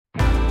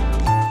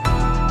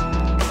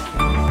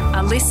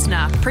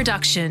listener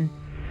production.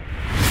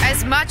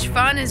 As much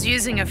fun as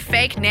using a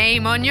fake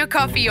name on your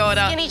coffee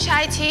order. Skinny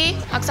chai tea,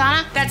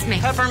 Oksana. That's me.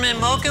 Peppermint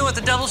mocha with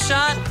a double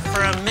shot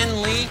for a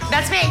Min Lee.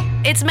 That's me.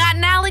 It's Matt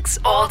and Alex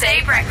all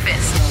day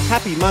breakfast.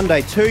 Happy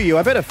Monday to you.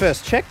 I better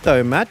first check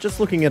though, Matt.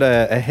 Just looking at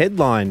a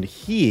headline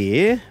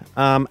here.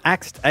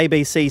 Axed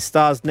ABC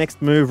star's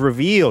next move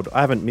revealed.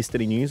 I haven't missed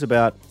any news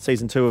about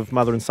season 2 of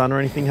Mother and Son or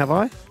anything, have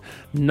I?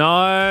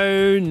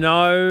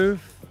 No.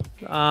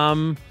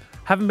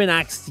 Haven't been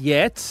axed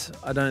yet,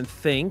 I don't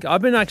think.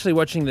 I've been actually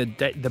watching the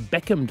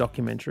Beckham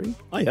documentary.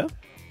 Oh, yeah?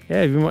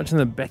 Yeah, have you been watching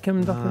the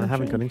Beckham documentary? I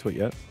haven't got into it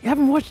yet. You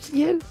haven't watched it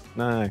yet?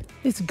 No.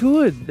 It's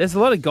good. There's a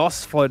lot of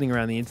goss floating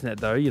around the internet,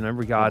 though,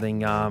 regarding...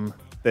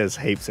 There's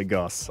heaps of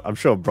goss. I'm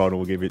sure Bron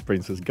will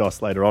bring some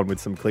goss later on with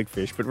some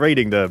clickfish, but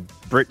reading the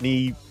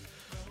Britney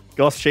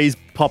goss, she's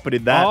popping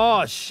in that.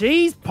 Oh,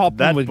 she's popping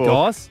that with book.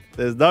 goss.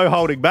 There's no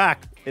holding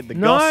back in the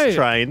goss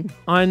train.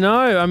 I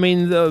know. I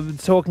mean,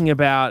 talking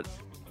about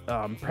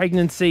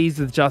pregnancies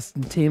with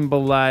Justin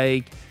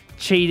Timberlake,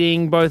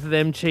 cheating, both of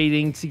them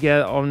cheating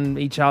together on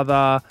each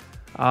other,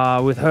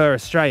 with her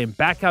Australian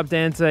backup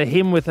dancer,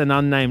 him with an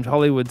unnamed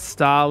Hollywood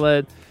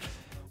starlet.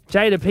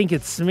 Jada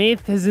Pinkett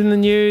Smith is in the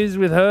news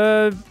with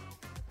her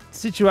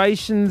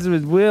situations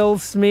with Will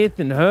Smith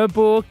in her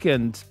book,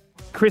 and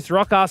Chris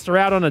Rock asked her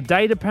out on a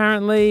date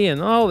apparently,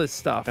 and all this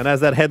stuff. And as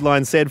that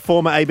headline said,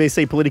 former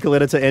ABC political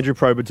editor Andrew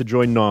Probert to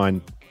join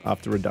Nine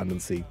after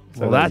redundancy.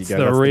 So well, that's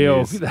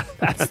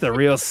the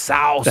real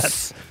sauce.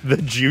 That's the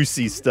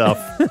juicy stuff.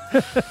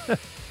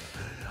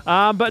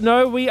 But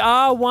no, we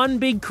are one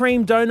big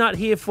cream donut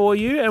here for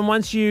you, and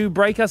once you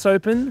break us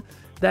open,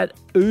 that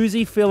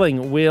oozy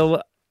filling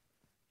will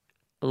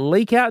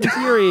leak out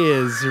into your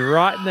ears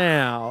right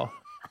now.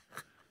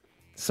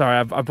 Sorry,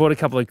 I bought a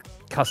couple of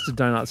custard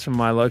donuts from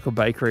my local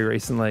bakery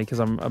recently because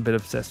I'm a bit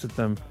obsessed with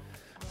them.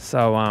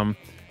 So,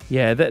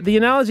 yeah, the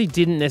analogy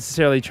didn't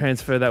necessarily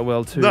transfer that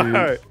well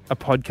to a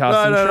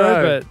podcast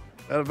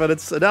intro, but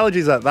it's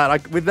analogies like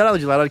that. With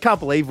analogies like that, I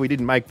can't believe we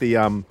didn't make the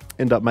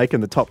end up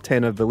making the top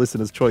 10 of the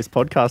Listener's Choice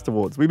Podcast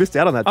Awards. We missed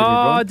out on that, didn't we,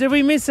 Bron? Oh, did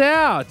we miss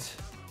out?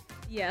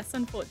 Yes,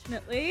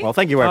 unfortunately. Well,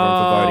 thank you everyone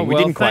for voting. We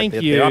didn't quite thank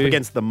get there. Up you.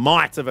 against the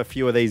might of a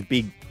few of these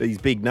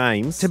big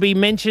names. To be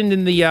mentioned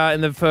in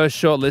the first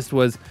shortlist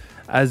was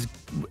as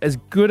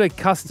good a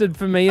custard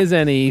for me as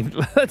any.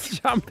 Let's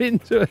jump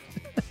into it.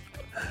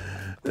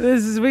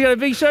 We got a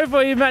big show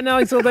for you, Matt and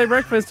Alex all day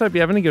breakfast. Hope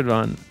you're having a good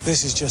one.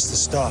 This is just the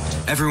start.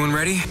 Everyone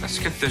ready? Let's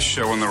get this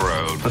show on the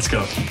road. Let's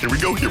go. Here we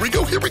go.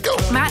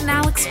 Matt and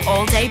Alex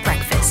all day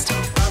breakfast.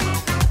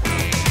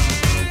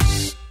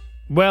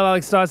 Well,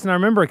 Alex Dyson, I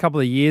remember a couple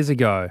of years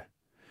ago.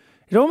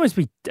 It'd almost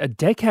be a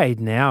decade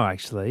now,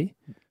 actually.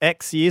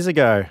 X years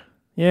ago.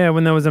 Yeah,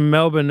 when there was a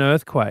Melbourne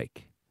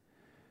earthquake.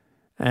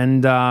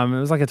 And it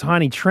was like a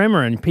tiny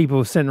tremor, and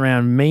people sent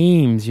around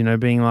memes,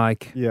 being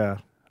like... Yeah.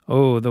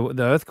 Oh,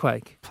 the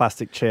earthquake.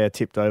 Plastic chair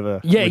tipped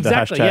over. Yeah, with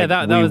exactly. The hashtag,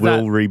 That we was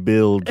will that.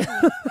 rebuild.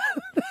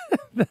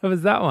 That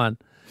was that one.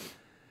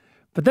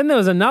 But then there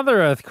was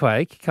another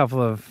earthquake a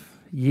couple of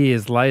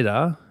years later,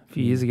 a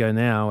few years ago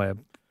now, where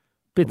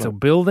bits of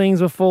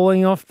buildings were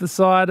falling off the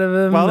side of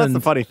them. Well, that's the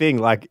funny thing.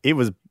 Like, it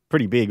was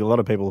pretty big. A lot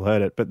of people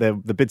heard it. But the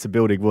bits of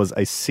building was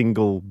a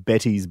single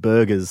Betty's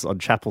Burgers on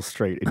Chapel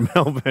Street in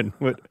Melbourne.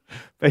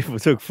 People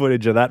took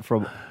footage of that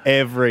from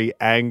every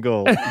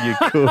angle you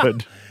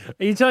could.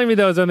 Are you telling me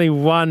there was only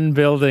one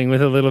building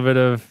with a little bit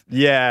of...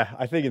 Yeah,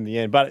 I think in the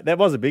end. But there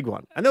was a big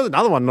one. And there was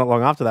another one not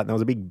long after that. And there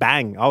was a big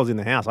bang. I was in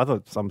the house. I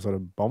thought some sort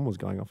of bomb was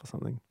going off or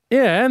something.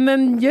 Yeah, and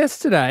then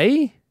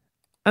yesterday,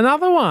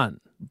 another one.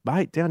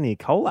 Mate, down near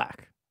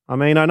Colac. I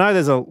mean, I know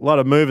there's a lot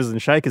of movers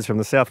and shakers from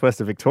the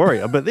southwest of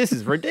Victoria, but this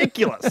is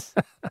ridiculous.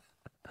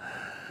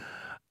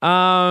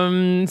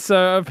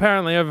 So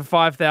apparently over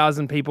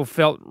 5,000 people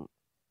felt...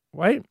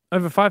 Wait,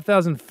 over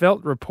 5,000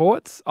 felt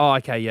reports? Oh,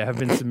 okay, yeah, have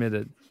been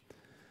submitted.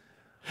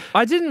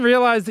 I didn't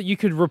realize that you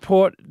could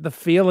report the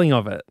feeling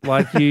of it.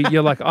 Like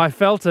you're like, I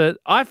felt it,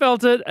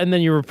 and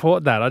then you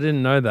report that. I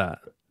didn't know that.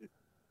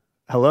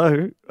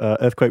 Hello,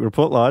 earthquake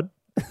report line.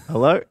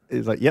 Hello.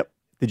 It's like, yep.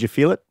 Did you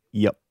feel it?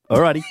 Yep.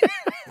 Alrighty.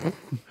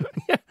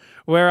 Yeah.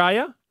 Where are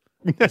you?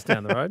 Just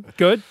down the road.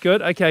 Good.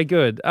 Okay,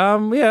 good. Yeah, I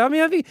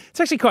mean, I think it's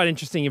actually quite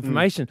interesting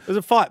information. It was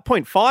a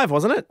 5.5,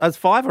 wasn't it? That's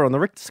 5 on the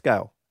Richter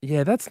scale.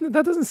 Yeah, that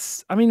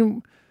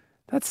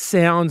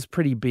sounds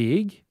pretty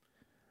big.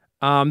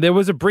 There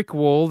was a brick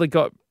wall that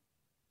got,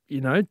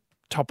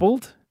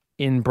 toppled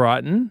in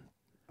Brighton.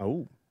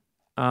 Oh.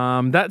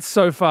 That's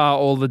so far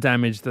all the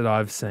damage that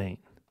I've seen.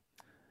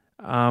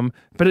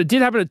 But it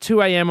did happen at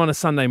 2 a.m. on a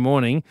Sunday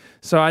morning,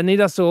 so I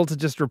need us all to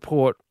just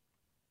report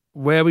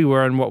where we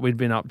were and what we'd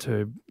been up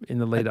to in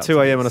the lead up. 2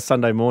 a.m. on a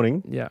Sunday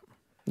morning? Yeah.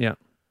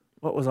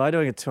 What was I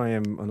doing at 2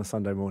 a.m. on a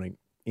Sunday morning?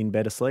 In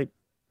bed asleep?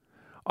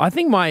 I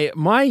think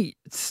my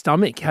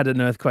stomach had an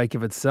earthquake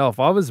of itself.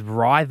 I was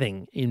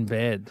writhing in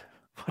bed.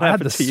 What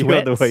happened to you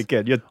on the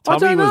weekend? Your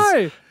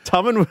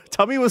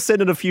tummy was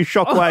sending a few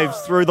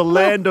shockwaves through the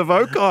land of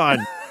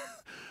Okine.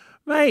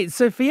 Mate,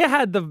 Sophia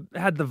had the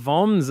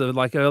VOMs of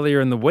like earlier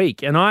in the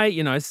week, and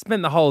I,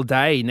 spent the whole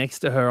day next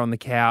to her on the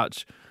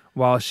couch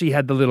while she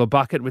had the little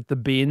bucket with the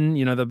bin,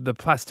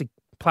 the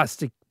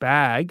plastic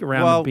bag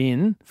around the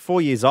bin.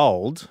 4 years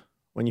old,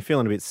 when you're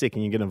feeling a bit sick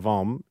and you're going to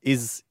vom,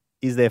 is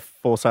there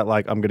foresight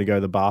like I'm going to go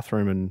to the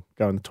bathroom and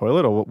go in the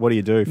toilet, or what do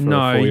you do for a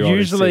 4-year-old?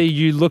 Usually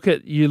you look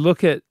at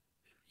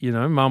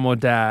mum or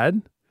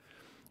dad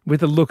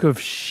with a look of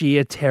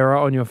sheer terror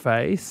on your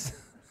face,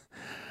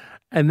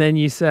 and then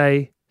you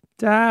say,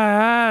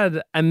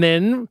 Dad, and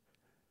then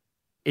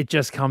it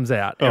just comes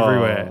out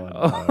everywhere.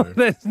 Oh,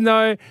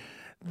 no.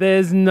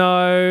 There's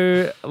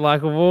no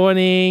like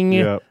warning.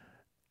 Yeah.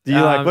 Do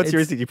you what's your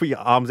instinct? You put your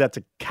arms out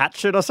to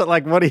catch it or something?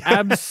 Like, what do you?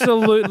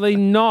 Absolutely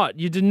not.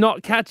 You do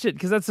not catch it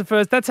because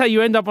that's how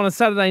you end up on a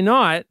Saturday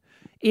night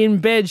in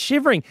bed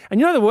shivering.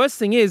 And the worst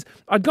thing is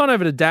I'd gone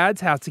over to Dad's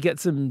house to get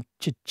some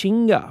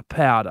chichinga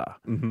powder,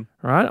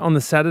 right, on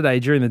the Saturday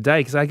during the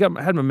day because I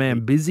had my man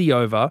Busy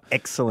over.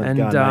 Excellent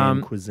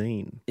Ghanaian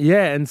cuisine.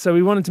 Yeah, and so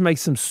we wanted to make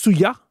some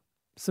suya,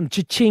 some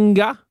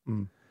chichinga,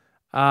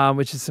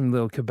 which is some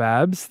little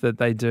kebabs that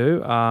they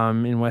do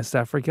in West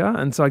Africa.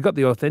 And so I got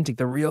the authentic,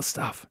 the real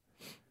stuff.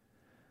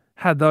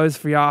 Had those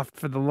for you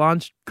after the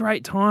lunch.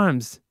 Great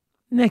times.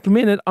 Next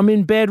minute, I'm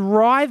in bed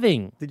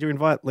writhing. Did you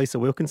invite Lisa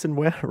Wilkinson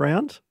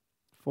around?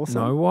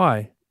 No,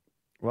 why?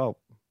 Well,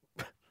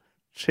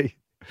 she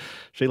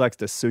likes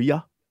to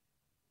suya.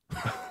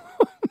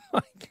 Oh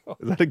my God.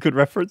 Is that a good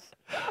reference?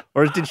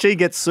 Or did she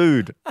get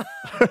sued?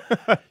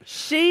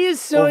 She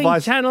is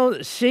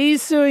suing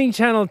She's suing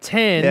Channel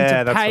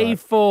 10 to pay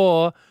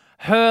for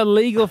her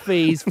legal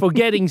fees for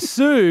getting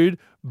sued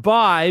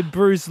by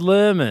Bruce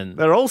Lerman.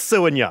 They're all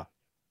suing you.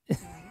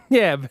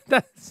 Yeah, but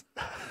that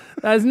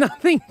has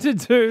nothing to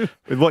do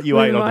with what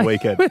you ate on the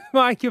weekend. With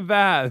my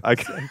kebabs.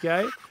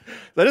 Okay.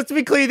 So just to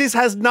be clear, this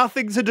has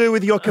nothing to do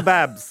with your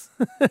kebabs.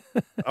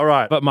 All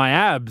right. But my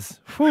abs,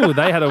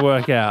 they had a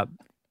workout.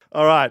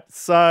 All right.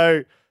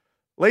 So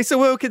Lisa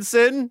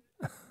Wilkinson,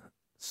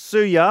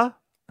 Suya,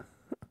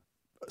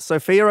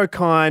 Sophia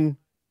Okine,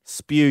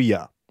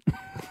 Spew-ya.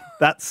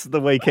 That's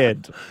the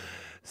weekend.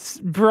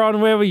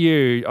 Bron, where were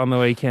you on the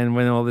weekend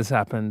when all this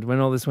happened? When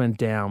all this went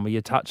down? Were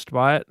you touched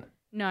by it?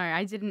 No,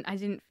 I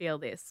didn't feel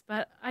this,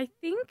 but I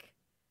think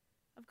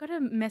I've got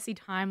a messy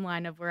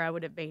timeline of where I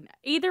would have been,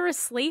 either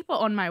asleep or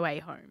on my way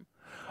home.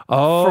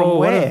 Oh, from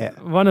where?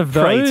 One of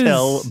those. Pray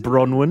tell,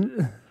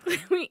 Bronwyn.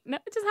 No,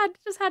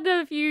 just had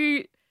a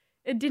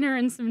dinner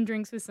and some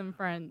drinks with some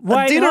friends.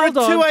 Wait, dinner at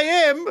hold on. 2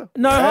 a.m.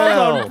 No,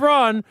 hold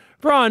on,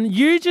 Bron.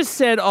 You just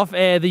said off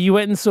air that you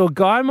went and saw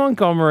Guy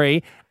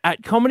Montgomery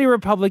at Comedy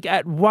Republic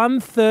at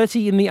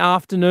 1:30 in the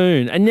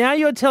afternoon, and now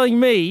you're telling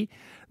me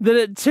that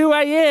at 2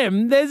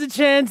 a.m. there's a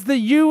chance that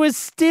you were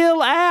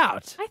still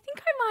out. I think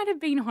I might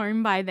have been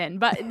home by then,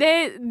 but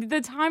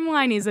the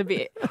timeline is a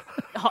bit,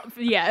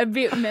 a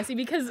bit messy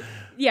because,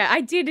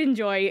 I did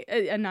enjoy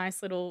a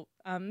nice little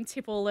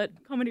tipple at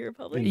Comedy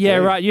Republic. Yeah,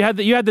 right. You had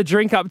the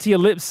drink up to your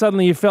lips.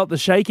 Suddenly you felt the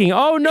shaking.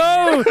 Oh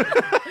no,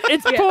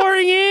 it's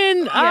pouring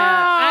in. Yeah,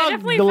 I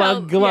definitely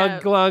felt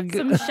glug.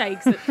 some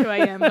shakes at 2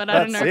 a.m., but I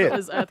don't know if it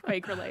was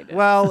earthquake related.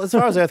 Well, as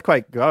far as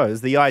earthquake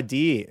goes, the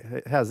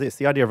idea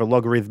of a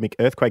logarithmic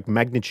earthquake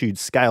magnitude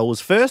scale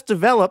was first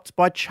developed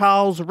by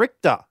Charles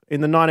Richter in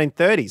the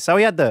 1930s. So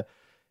he had the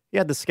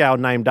scale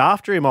named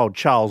after him, old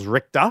Charles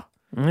Richter.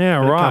 Yeah,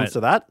 when right. it comes to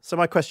that. So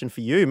my question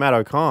for you, Matt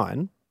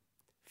Okine,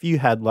 if you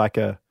had like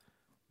a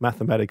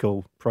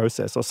mathematical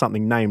process or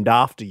something named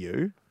after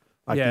you,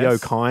 like the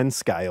Okine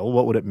scale,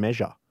 what would it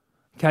measure?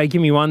 Okay, give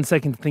me 1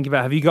 second to think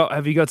about. Have you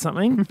got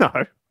something?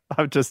 No,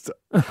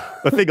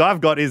 the thing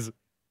I've got is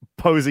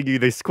posing you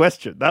this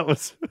question.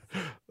 That's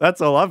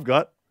all I've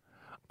got.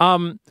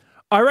 I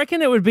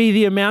reckon it would be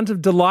the amount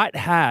of delight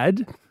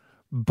had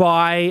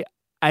by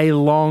a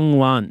long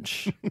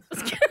lunch.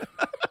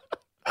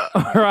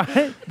 All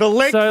right. The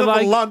length of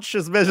a lunch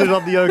is measured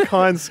on the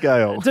Okine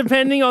scale.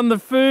 Depending on the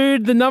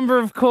food, the number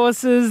of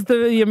courses,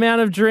 the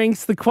amount of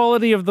drinks, the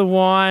quality of the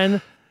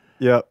wine.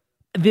 Yep.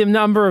 The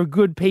number of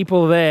good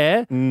people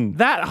there.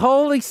 That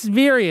whole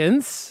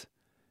experience,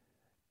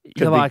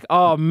 you're like,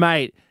 oh,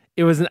 mate,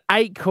 it was an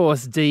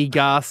 8-course D,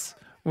 Gus.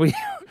 We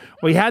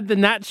had the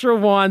natural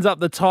wines up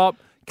the top.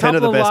 10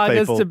 of the best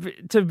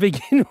lagers to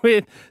begin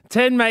with,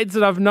 10 mates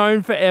that I've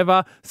known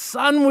forever.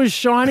 Sun was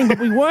shining, but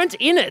we weren't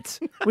in it.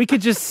 We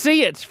could just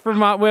see it from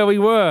where we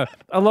were,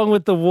 along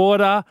with the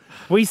water.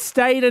 We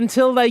stayed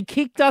until they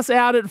kicked us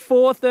out at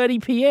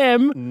 4:30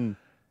 p.m.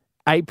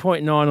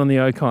 8.9 on the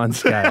Okine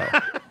scale.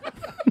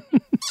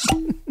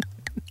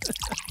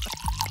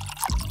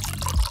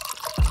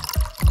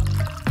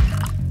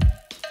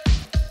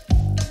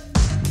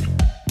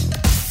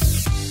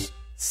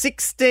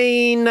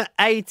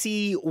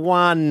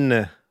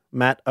 1681,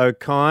 Matt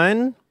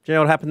Okine. Do you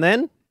know what happened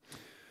then?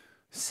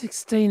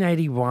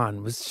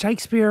 1681. Was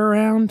Shakespeare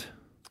around?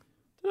 I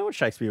don't know what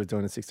Shakespeare was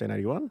doing in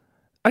 1681.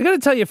 I got to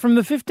tell you, from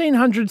the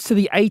 1500s to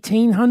the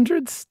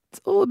 1800s,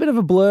 it's all a bit of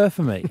a blur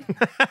for me.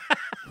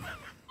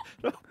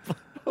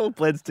 all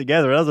blends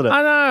together, doesn't it?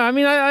 I know. I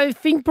mean, I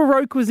think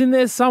Baroque was in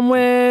there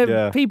somewhere.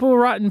 Yeah. People were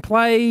writing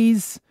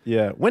plays.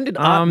 Yeah. When did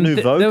Art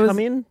Nouveau come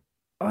in?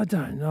 I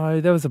don't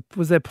know.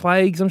 Was there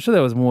plagues? I'm sure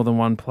there was more than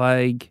one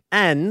plague.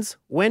 And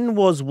when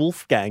was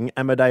Wolfgang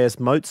Amadeus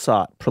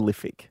Mozart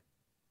prolific?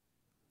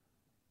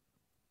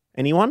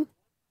 Anyone?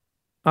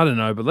 I don't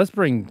know, but let's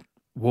bring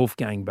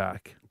Wolfgang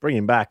back. Bring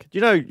him back. Do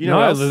you know No,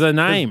 who else? the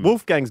name.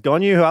 Wolfgang's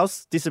gone. You who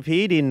else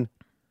disappeared in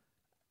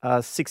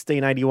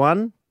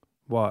 1681?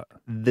 What?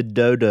 The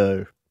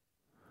dodo.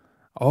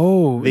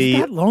 Oh, was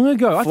The that long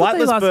ago? I thought they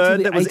Flightless lasted till bird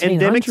the that was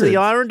endemic to the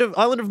 1800s.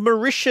 island of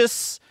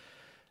Mauritius,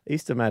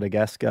 east of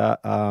Madagascar.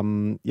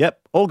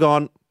 Yep, all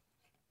gone.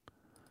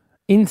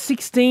 In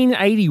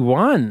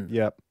 1681.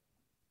 Yep.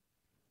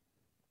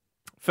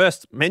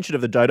 First mention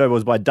of the dodo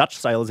was by Dutch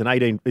sailors in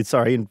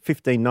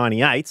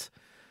 1598.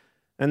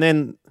 And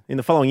then in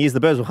the following years, the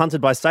birds were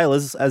hunted by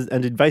sailors as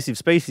an invasive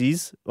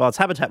species while its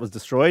habitat was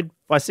destroyed.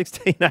 By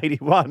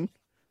 1681,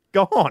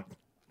 gone.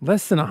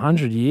 Less than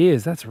 100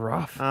 years. That's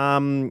rough.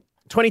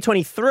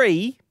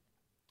 2023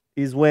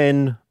 is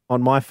when,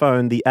 on my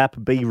phone, the app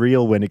Be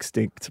Real went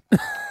extinct.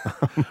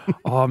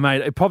 Oh,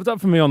 mate, it popped up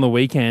for me on the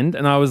weekend,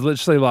 and I was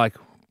literally like,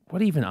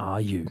 what even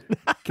are you?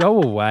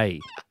 Go away.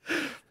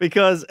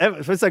 Because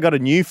since I got a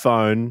new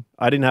phone,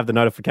 I didn't have the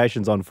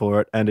notifications on for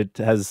it, and it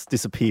has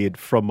disappeared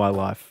from my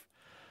life.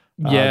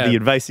 Yeah. The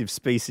invasive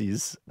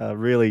species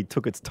really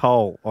took its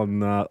toll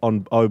on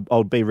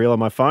old Be Real on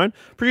my phone.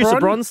 Producer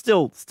Bron's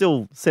still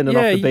sending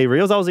off the Be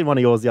Reals. I was in one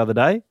of yours the other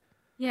day.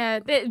 Yeah,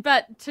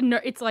 but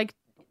it's like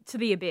to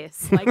the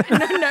abyss. Like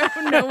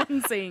no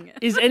one's seeing it.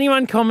 Is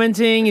anyone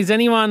commenting? Is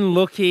anyone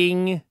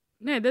looking?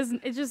 No,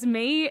 it's just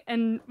me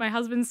and my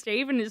husband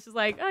Steve, and it's just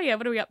like, oh yeah,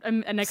 what are we up?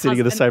 And a Sitting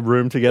in the same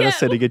room together,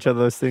 sending each other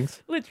those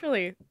things.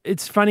 Literally.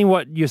 It's funny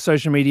what your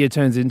social media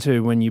turns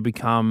into when you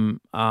become,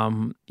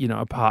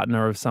 a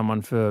partner of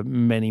someone for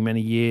many,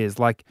 many years.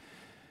 Like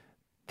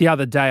the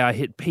other day, I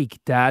hit peak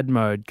dad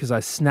mode because I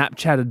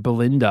Snapchatted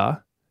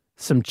Belinda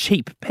some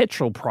cheap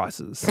petrol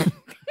prices.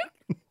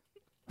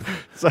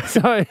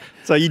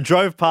 So you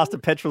drove past a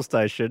petrol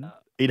station.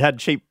 It had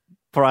cheap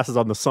prices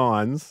on the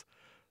signs.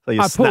 So you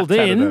I pulled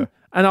in her.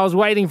 and I was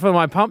waiting for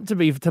my pump to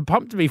be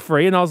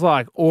free, and I was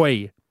like,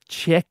 "Oi,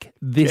 check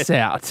this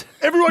out!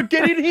 Everyone,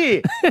 get in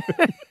here!"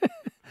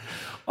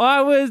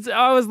 I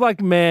was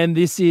like, "Man,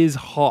 this is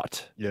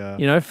hot."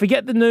 Yeah.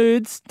 Forget the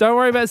nudes. Don't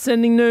worry about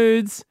sending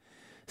nudes.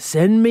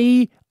 Send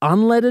me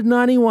unleaded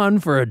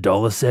 91 for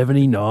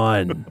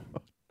 $1.79.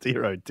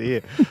 Dear, oh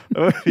dear.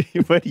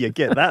 Where do you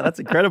get that? That's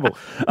incredible.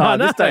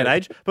 This day and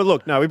age. But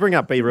look, no, we bring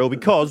up Be Real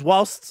because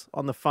whilst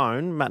on the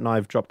phone, Matt and I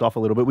have dropped off a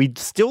little bit, we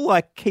still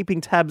like keeping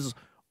tabs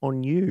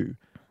on you.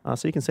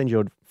 So you can send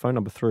your phone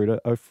number through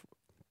to... I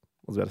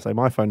was about to say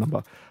my phone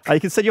number. You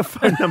can send your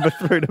phone number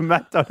through to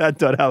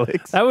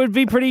matt.ad.alex. That would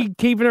be pretty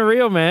keeping it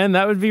real, man.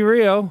 That would be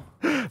real.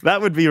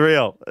 That would be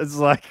real. It's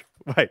like,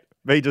 wait.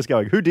 Me just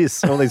going, who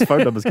dis? All these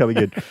phone numbers coming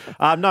in.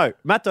 No,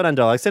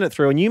 Matt.and.alex, send it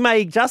through, and you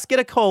may just get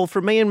a call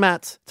from me and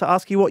Matt to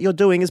ask you what you're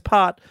doing as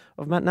part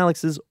of Matt and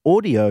Alex's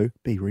audio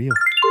Be Real.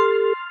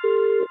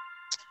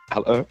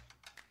 Hello.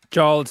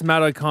 Joel, it's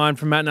Matt Okine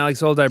from Matt and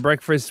Alex All Day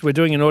Breakfast. We're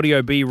doing an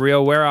audio Be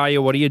Real. Where are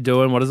you? What are you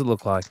doing? What does it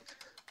look like?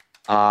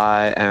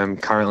 I am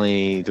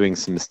currently doing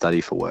some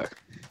study for work.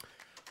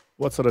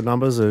 What sort of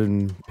numbers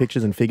and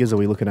pictures and figures are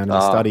we looking at in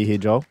the study here,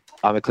 Joel?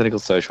 I'm a clinical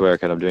social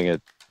worker, and I'm doing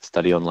a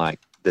study on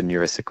the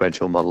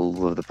neurosequential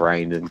model of the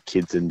brain and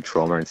kids and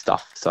trauma and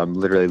stuff. So I'm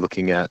literally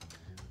looking at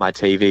my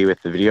TV with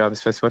the video I'm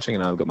supposed to be watching,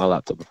 and I've got my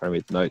laptop in front of me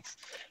with notes.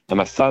 And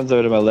my son's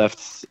over to my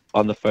left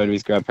on the phone with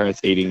his grandparents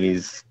eating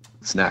his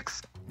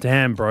snacks.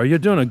 Damn, bro, you're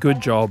doing a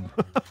good job.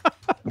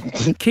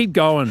 Keep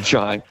going.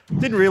 Trying.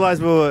 Didn't realise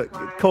we were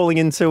calling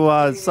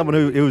into someone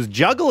who was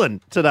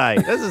juggling today.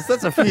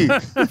 That's a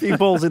few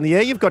balls in the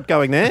air you've got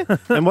going there.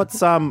 And what's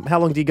how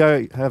long do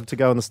you have to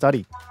go in the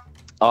study?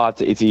 Oh,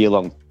 it's a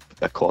year-long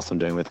course I'm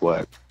doing with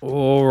work.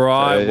 All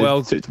right,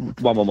 It's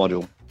one more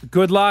module.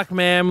 Good luck,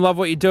 ma'am. Love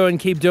what you're doing.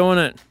 Keep doing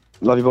it.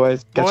 Love you,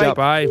 boys. Catch up.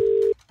 Bye.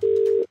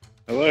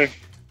 Hello.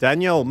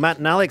 Daniel, Matt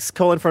and Alex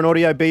calling for an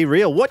audio Be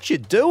Real. What you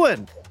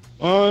doing?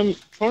 I'm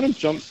trying to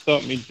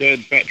jumpstart my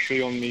dead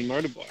battery on my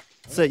motorbike.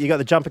 So you got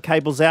the jumper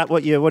cables out.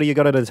 What do you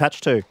got it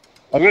attached to?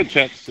 I've got it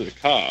attached to the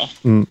car,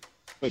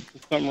 but for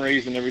some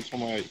reason, every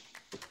time I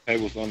put the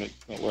cables on, it's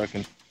not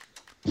working.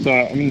 So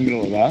I'm in the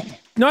middle of that.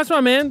 Nice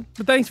one, man.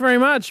 But thanks very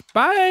much.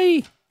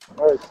 Bye.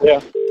 All right,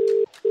 yeah.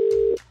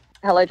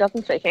 Hello,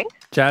 Justin speaking.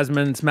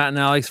 Jasmine, it's Matt and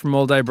Alex from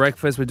All Day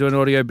Breakfast. We're doing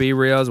audio Be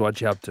Reals.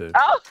 What you up to?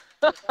 Oh,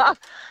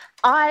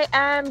 I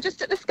am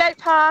just at the skate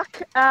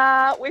park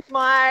with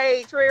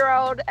my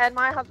 3-year-old and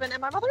my husband and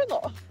my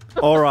mother-in-law.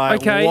 All right.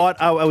 Okay. What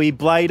are we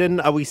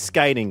blading? Are we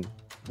skating?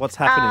 What's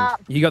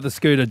happening? You got the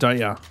scooter, don't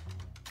you?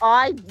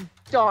 I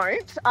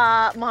don't.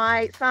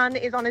 My son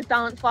is on his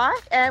balance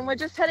bike and we're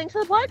just heading to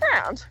the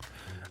playground.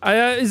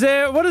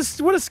 What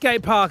are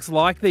skate parks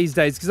like these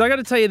days? Because I got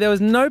to tell you, there was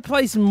no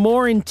place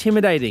more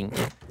intimidating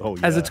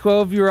as a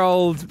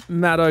 12-year-old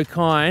Matt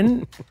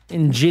Okine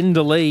in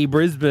Jindalee,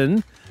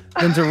 Brisbane,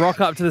 than to rock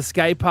up to the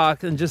skate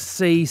park and just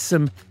see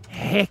some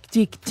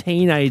hectic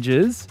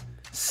teenagers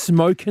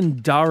smoking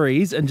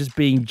durries and just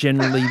being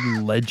generally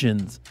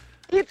legends.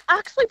 It's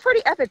actually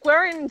pretty epic.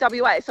 We're in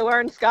WA, so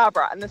we're in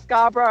Scarborough, and the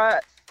Scarborough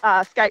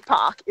skate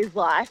park is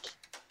like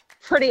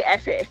pretty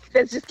epic.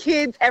 There's just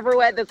kids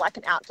everywhere. There's like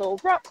an outdoor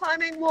rock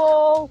climbing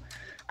wall.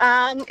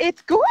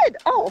 It's good.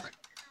 Oh.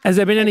 Has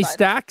there been any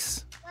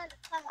stacks?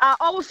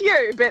 A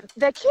few, but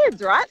they're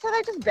kids, right? So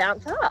they just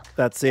bounce up.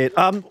 That's it.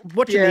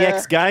 Watching the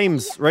X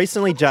Games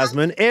recently,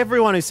 Jasmine,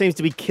 everyone who seems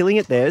to be killing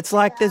it there, it's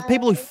like there's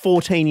people who are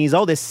 14 years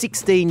old, they're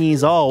 16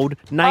 years old,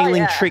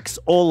 nailing tricks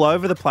all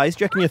over the place.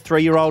 Do you reckon your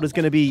 3-year-old is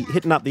going to be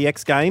hitting up the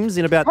X Games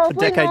in about a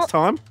decade's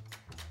time?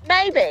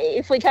 Maybe,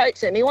 if we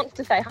coach him. He wants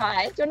to say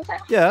hi. Do you want to say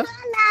hi? Yeah.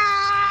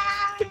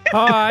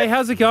 Hi,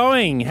 how's it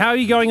going? How are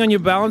you going on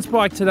your balance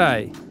bike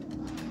today?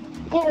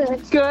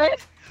 It's good.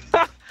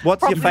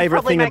 What's your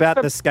favourite thing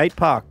about the skate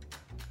park?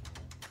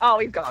 Oh,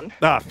 he's gone.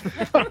 No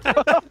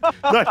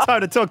time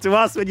to talk to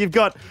us when you've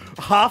got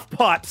half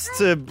pipes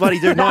to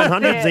bloody do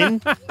 900s in.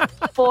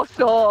 For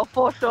sure.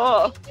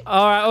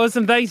 All right,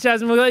 awesome. Thanks,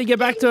 Jasmine. We'll let you get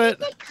back to it.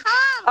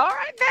 All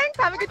right, thanks.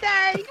 Have a good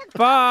day.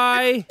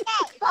 Bye.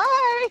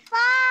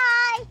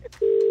 Bye.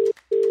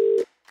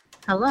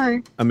 Hello.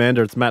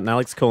 Amanda, it's Matt and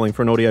Alex calling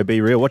for an Audio Be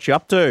Real. What you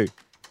up to?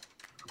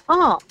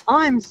 Oh,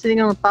 I'm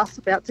sitting on a bus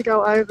about to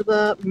go over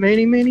the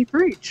Mooney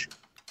Bridge.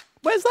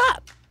 Where's that?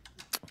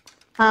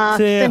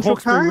 Central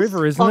Hawkesbury Coast.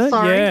 River, isn't it?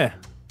 Sorry. Yeah.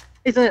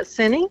 Isn't it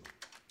Senny?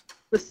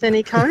 The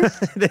Senny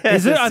Coast?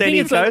 Is it?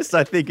 Senny Coast?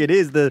 I think it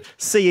is. The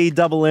CENNY.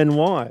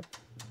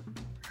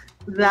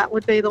 That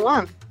would be the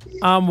one.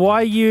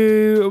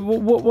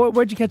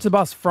 Where'd you catch the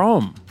bus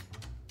from?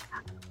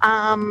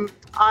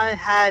 I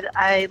had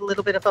a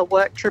little bit of a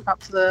work trip up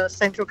to the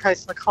Central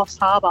Coast of the Coffs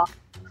Harbour.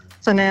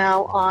 So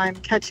now I'm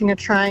catching a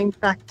train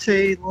back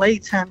to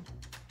Leeton,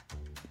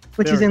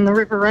 which is in the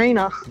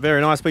Riverina.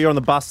 Very nice, but you're on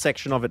the bus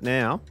section of it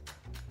now.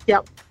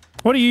 Yep.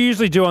 What do you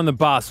usually do on the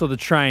bus or the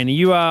train? Are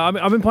you?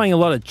 I've been playing a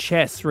lot of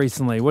chess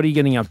recently. What are you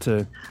getting up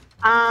to?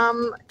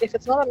 If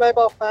it's not a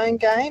mobile phone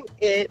game,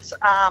 it's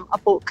a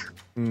book.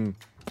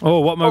 Oh,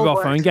 what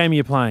mobile phone game are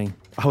you playing?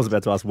 I was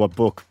about to ask what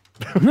book.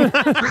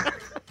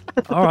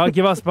 All right,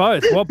 give us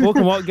both. What book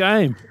and what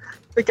game?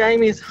 The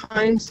game is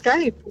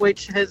Homescape,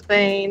 which has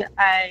been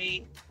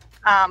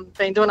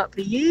been doing it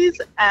for years,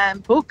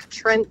 and book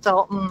Trent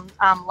Dalton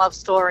love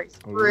stories.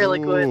 Really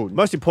good.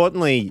 Most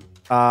importantly,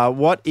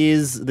 what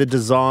is the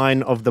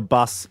design of the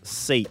bus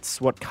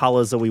seats? What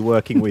colours are we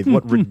working with?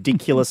 What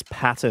ridiculous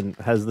pattern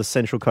has the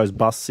Central Coast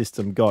bus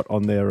system got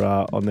on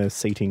their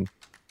seating?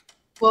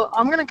 Well,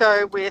 I'm going to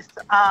go with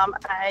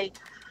a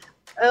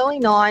early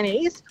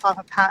 90s type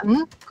of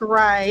pattern,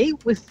 grey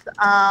with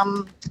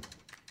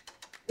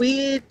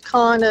weird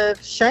kind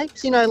of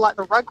shapes, like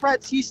the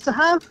Rugrats used to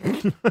have.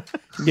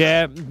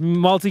 Yeah,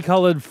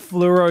 multicoloured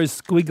fluoro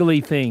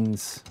squiggly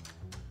things.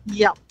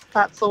 Yep,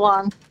 that's the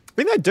one. I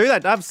think they do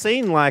that. I've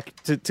seen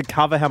to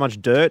cover how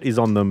much dirt is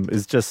on them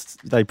is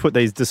just they put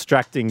these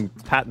distracting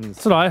patterns.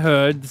 That's what I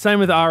heard. Same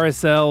with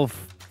RSL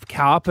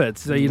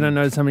carpets, so you don't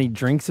notice how many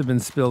drinks have been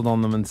spilled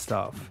on them and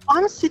stuff.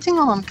 I'm sitting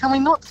on them. Can we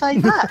not say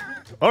that?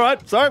 All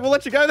right, sorry, we'll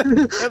let you go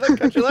then.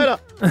 Catch you later.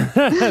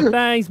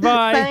 Thanks,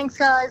 bye. Thanks,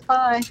 guys.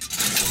 Bye.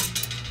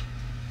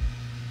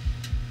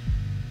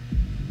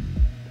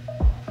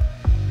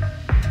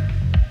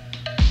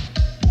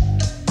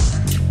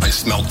 I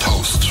smell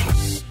toast.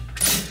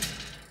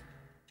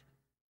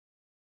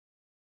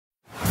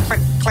 Click,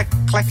 click,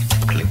 click,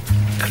 click,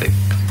 click,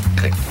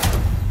 click.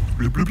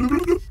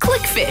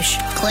 Clickfish.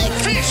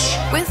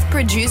 Clickfish. With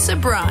producer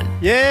Bron.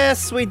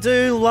 Yes, we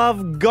do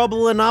love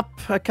gobbling up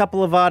a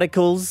couple of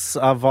articles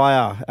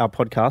via our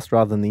podcast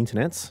rather than the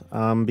internet,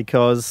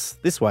 because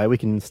this way we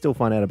can still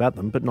find out about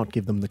them but not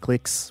give them the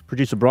clicks.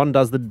 Producer Bron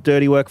does the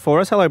dirty work for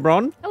us. Hello,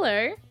 Bron.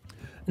 Hello.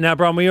 Now,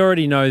 Bron, we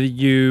already know that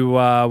you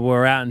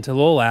were out until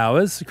all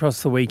hours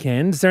across the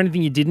weekend. Is there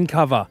anything you didn't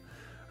cover?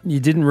 You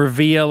didn't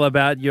reveal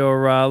about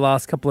your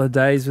last couple of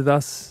days with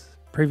us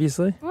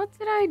previously? What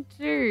did I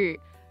do?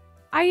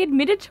 I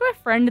admitted to a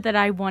friend that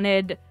I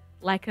wanted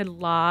like a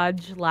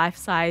large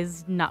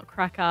life-size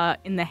nutcracker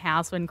in the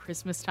house when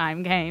Christmas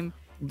time came.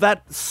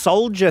 That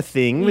soldier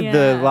thing with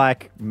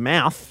the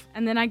mouth.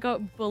 And then I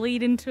got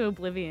bullied into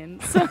oblivion.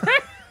 So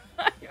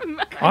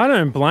I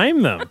don't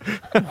blame them.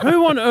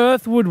 Who on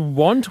earth would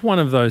want one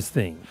of those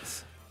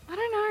things? I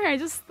don't know. I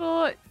just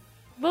thought,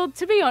 well,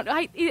 to be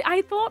honest,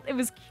 I thought it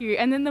was cute.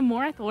 And then the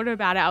more I thought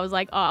about it, I was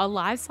like, oh, a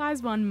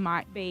life-size one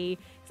might be.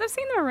 Because I've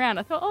seen them around.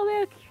 I thought, oh,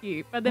 they're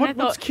cute. But then I thought,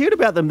 what's cute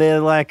about them? They're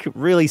like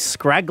really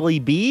scraggly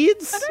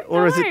beards?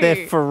 Or is it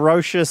their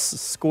ferocious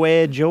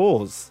square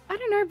jaws? I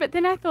don't know. But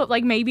then I thought,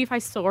 like, maybe if I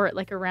saw it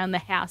like around the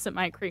house, it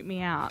might creep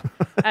me out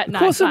at night. Of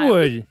course it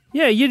would.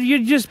 Yeah,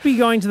 you'd just be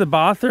going to the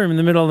bathroom in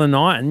the middle of the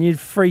night and you'd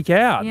freak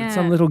out that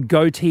some little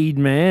goateed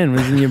man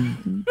was in your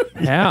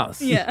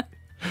house. Yeah.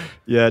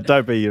 Yeah,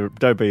 don't be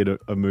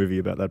a movie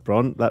about that,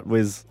 Bron. That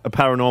was a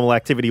paranormal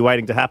activity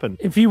waiting to happen.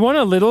 If you want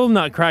a little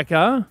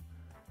nutcracker,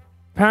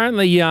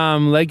 apparently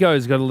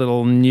Lego's got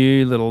a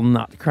new little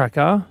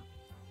nutcracker.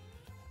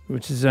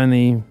 which is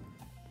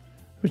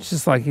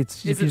like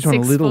it's Is if you it just want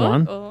a 6 little foot,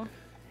 one. or-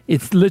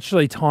 It's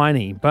literally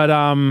tiny, but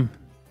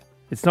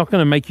it's not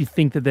going to make you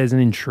think that there's an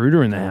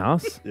intruder in the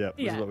house. Yeah,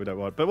 this is what we don't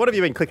want. But what have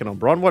you been clicking on,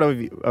 Bron? What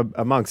have you,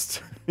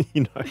 amongst,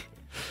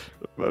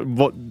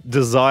 what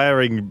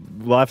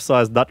desiring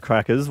life-size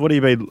nutcrackers, what have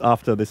you been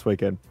after this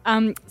weekend?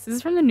 So this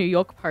is from the New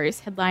York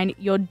Post. Headline,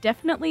 "You're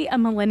definitely a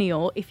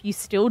millennial if you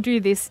still do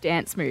this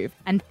dance move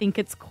and think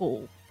it's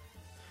cool."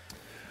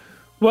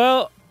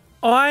 Well,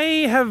 I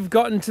have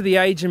gotten to the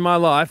age in my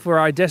life where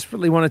I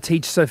desperately want to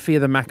teach Sophia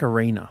the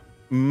Macarena.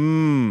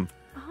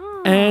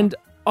 And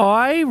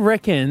I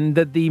reckon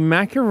that the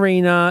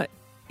Macarena,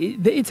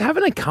 it's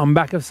having a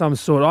comeback of some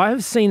sort. I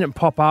have seen it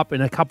pop up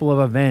in a couple of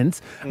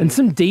events, and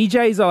some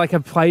DJs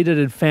have played it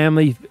at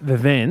family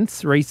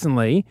events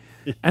recently,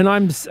 and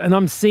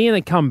I'm seeing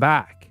it come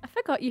back. I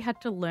forgot you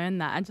had to learn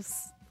that. I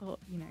just thought,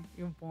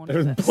 you were born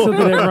with it. So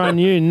that everyone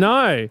knew.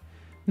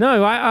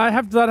 No, I'd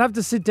have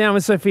to sit down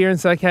with Sophia and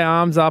say, okay,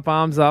 arms up,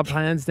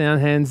 hands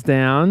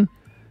down.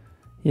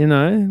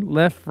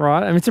 Left,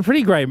 right. I mean, it's a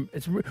pretty great.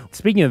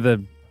 Speaking of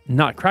the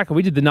nutcracker,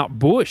 we did the nut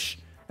bush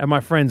at my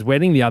friend's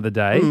wedding the other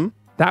day.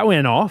 That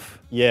went off.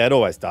 Yeah, it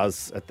always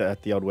does at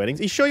the old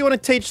weddings. Are you sure you want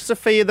to teach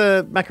Sophia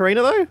the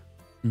Macarena, though?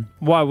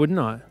 Why wouldn't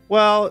I?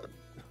 Well,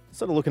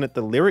 sort of looking at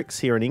the lyrics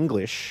here in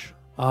English.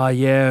 Oh,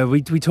 yeah.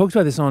 We talked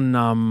about this on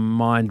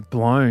Mind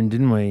Blown,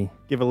 didn't we?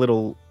 Give a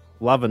little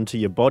lovin' to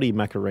your body,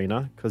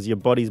 Macarena, because your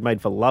body's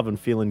made for love and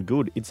feeling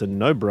good. It's a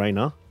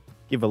no-brainer.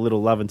 Give a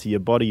little lovin' to your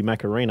body,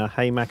 Macarena.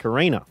 Hey,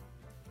 Macarena.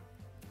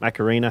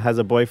 Macarena has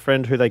a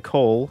boyfriend who they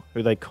call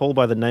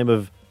by the name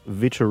of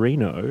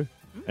Vitorino.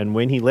 And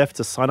when he left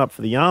to sign up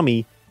for the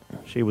army,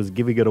 she was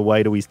giving it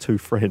away to his two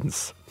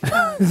friends.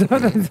 Is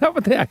that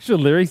what the actual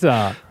lyrics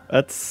are?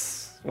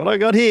 That's what I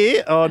got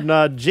here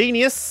on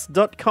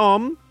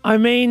genius.com. I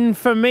mean,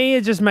 for me,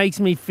 it just makes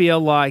me feel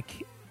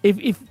like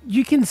if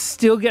you can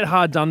still get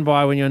hard done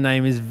by when your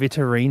name is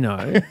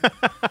Vitorino,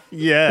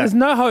 yeah, there's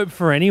no hope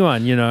for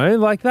anyone,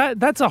 like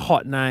that's a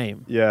hot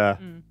name. Yeah.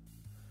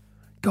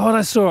 God,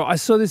 I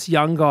saw this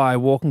young guy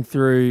walking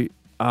through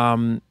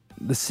the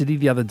city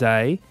the other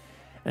day,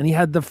 and he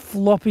had the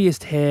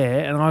floppiest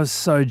hair, and I was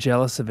so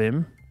jealous of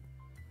him.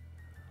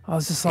 I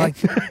was just like,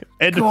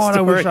 God,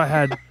 I wish I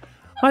had.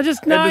 I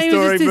just know End of he was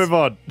story, just this move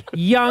on.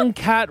 young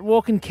cat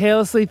walking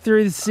carelessly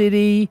through the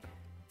city.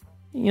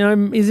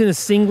 He's in a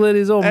singlet,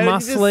 he's all And you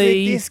muscly. just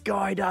think, this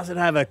guy doesn't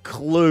have a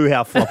clue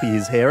how floppy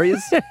his hair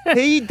is.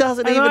 He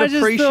doesn't And I even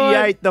just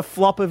appreciate the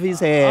flop of his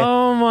hair.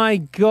 Oh my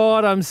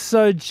God, I'm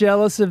so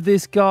jealous of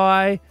this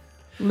guy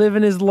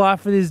living his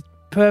life with his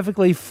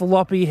perfectly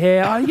floppy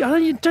hair. I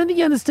don't think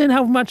you understand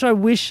how much I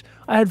wish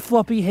I had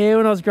floppy hair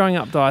when I was growing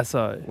up,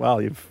 Daiso.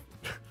 Well, you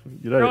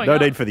don't no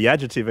need for the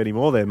adjective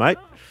anymore there, mate.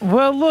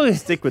 Well, look.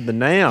 Stick with the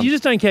noun. You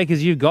just don't care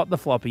because you've got the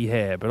floppy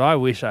hair, but I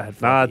wish I had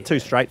floppy too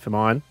straight for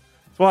mine.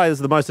 That's why it's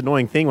the most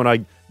annoying thing when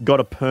I got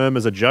a perm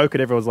as a joke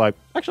and everyone's like,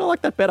 actually, I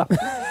like that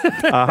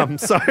better.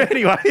 So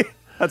anyway,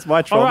 that's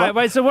my trauma. All right,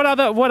 wait, so what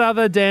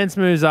other dance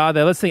moves are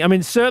there? Let's think. I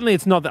mean, certainly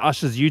it's not the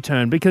Usher's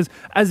U-turn because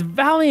as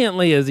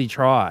valiantly as he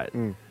tried,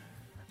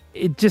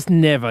 it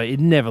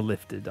never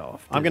lifted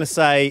off. I'm going to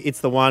say it's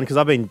the one because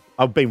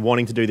I've been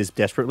wanting to do this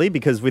desperately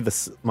because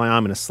with my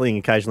arm in a sling,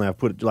 occasionally I've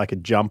put like a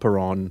jumper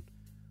on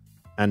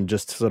and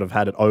just sort of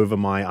had it over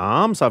my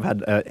arm. So I've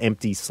had an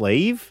empty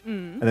sleeve.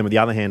 And then with the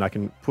other hand, I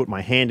can put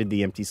my hand in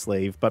the empty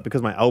sleeve. But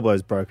because my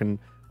elbow's broken,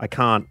 I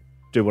can't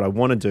do what I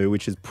want to do,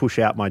 which is push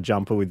out my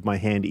jumper with my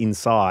hand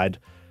inside.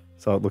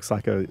 So it looks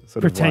like a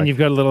sort Pretend of you've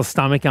got a little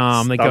stomach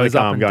arm that goes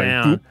up and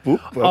down. Boop,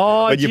 boop,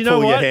 Oh, and do you you know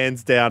pull your what?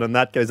 hands down and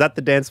that goes. Is that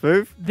the dance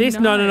move? This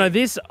no.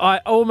 This I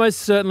almost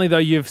certainly though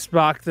you've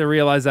sparked the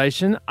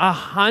realization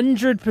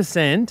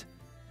 100%.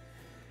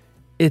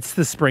 It's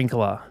the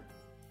sprinkler.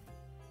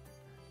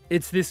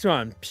 It's this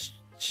one.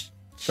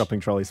 Shopping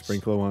trolley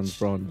sprinkler ones,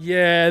 Bron.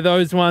 Yeah,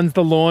 those ones.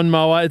 The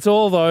lawnmower. It's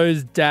all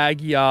those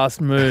daggy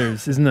ass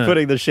moves, isn't it?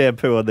 Putting the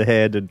shampoo on the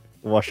head and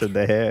washing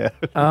the hair.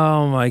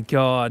 Oh my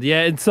God.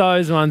 Yeah, it's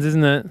those ones,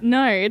 isn't it?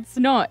 No, it's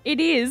not. It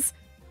is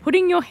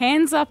putting your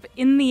hands up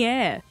in the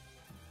air.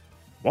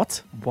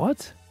 What?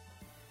 What?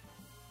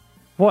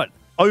 What?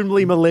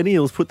 Only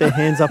millennials put their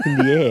hands up in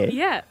the air.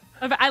 Yeah,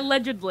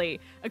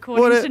 allegedly,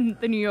 according to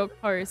the New York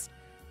Post.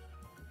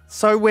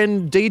 So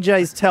when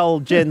DJs tell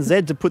Gen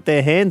Z to put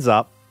their hands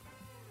up,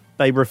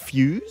 they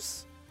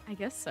refuse? I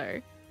guess so.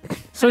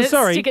 So And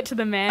sorry. stick it to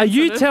the man. Are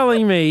you sort of.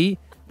 telling me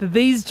that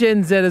these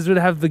Gen Zers would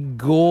have the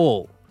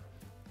gall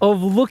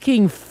of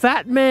looking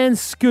Fat Man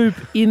Scoop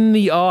in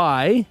the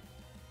eye,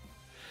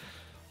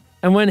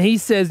 and when he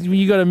says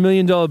you got $1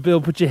 million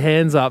bill, put your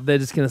hands up, they're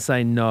just going to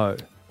say no?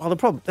 Well,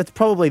 that's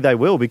probably they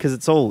will because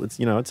it's a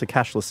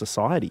cashless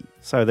society.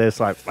 So there's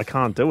like, I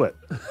can't do it.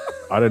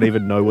 I don't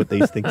even know what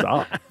these things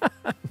are.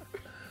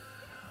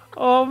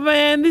 Oh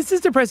man, this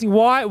is depressing.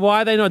 Why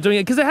are they not doing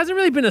it? Because there hasn't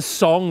really been a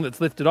song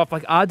that's lifted off.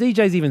 Like, are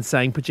DJs even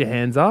saying put your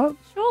hands up?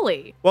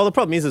 surely. Well, the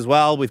problem is as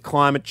well with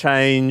climate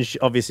change,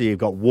 obviously you've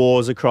got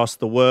wars across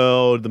the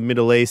world, the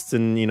Middle East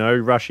and,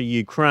 Russia,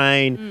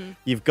 Ukraine.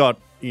 You've got,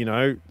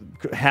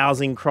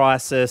 housing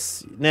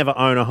crisis, never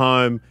own a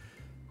home.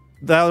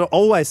 They'll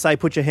always say,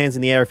 put your hands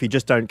in the air if you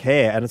just don't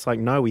care. And it's like,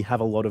 no, we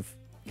have a lot of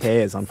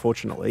cares,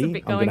 unfortunately. I'm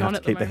going to have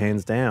to keep the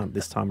hands down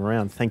this time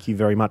around. Thank you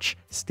very much,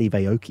 Steve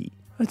Aoki.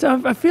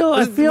 I feel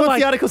What's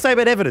the article say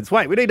about evidence?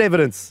 Wait, we need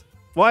evidence.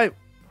 Why?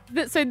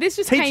 So this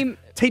just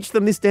Teach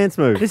them this dance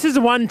move. This is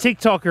one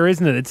TikToker,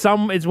 isn't it? It's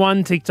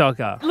one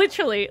TikToker.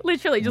 Literally,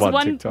 just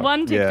one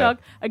TikTok. Yeah.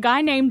 A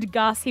guy named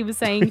Gus. He was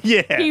saying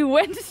Yeah. he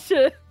went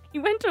to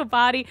a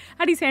party,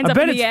 had his hands I up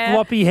bet in the it's air,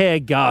 floppy hair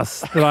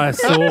Gus that I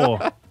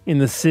saw in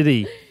the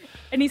city.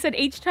 and he said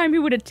each time he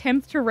would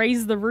attempt to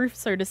raise the roof,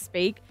 so to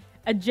speak,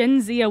 a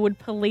Gen Zer would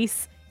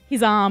police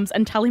his arms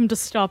and tell him to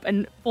stop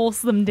and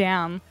force them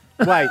down.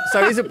 Wait,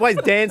 so is it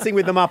dancing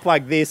with them up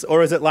like this,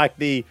 or is it like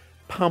the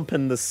pump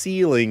in the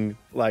ceiling,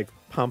 like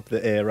pump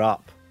the air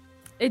up?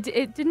 It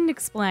didn't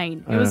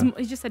explain.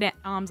 He just said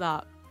arms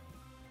up.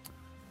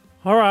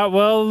 All right,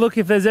 well, look,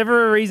 if there's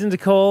ever a reason to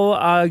call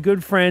our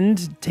good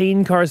friend,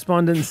 teen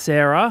correspondent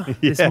Sarah,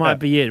 this might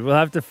be it. We'll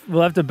have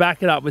to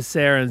back it up with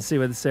Sarah and see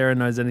whether Sarah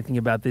knows anything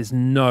about this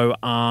no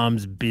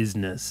arms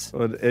business.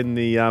 Well, in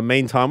the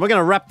meantime, we're going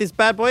to wrap this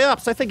bad boy up.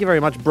 So thank you very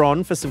much,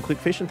 Bron, for some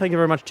Clickfish, and thank you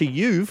very much to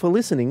you for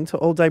listening to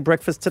All Day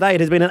Breakfast today.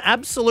 It has been an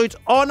absolute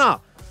honour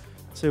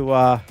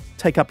to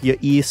take up your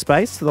ear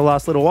space for the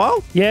last little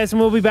while. Yes, and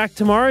we'll be back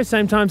tomorrow,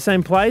 same time,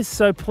 same place.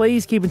 So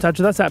please keep in touch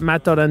with us at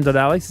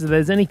matt.n.alex if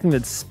there's anything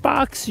that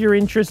sparks your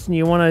interest and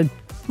you want to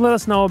let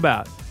us know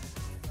about.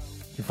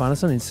 You can find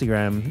us on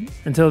Instagram.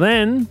 Until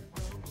then,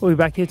 we'll be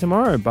back here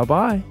tomorrow.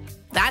 Bye-bye.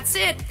 That's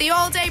it. The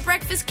All Day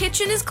Breakfast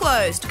Kitchen is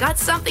closed. Got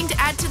something to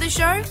add to the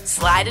show?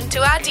 Slide into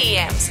our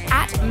DMs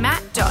at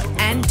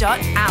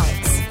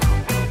matt.n.alex.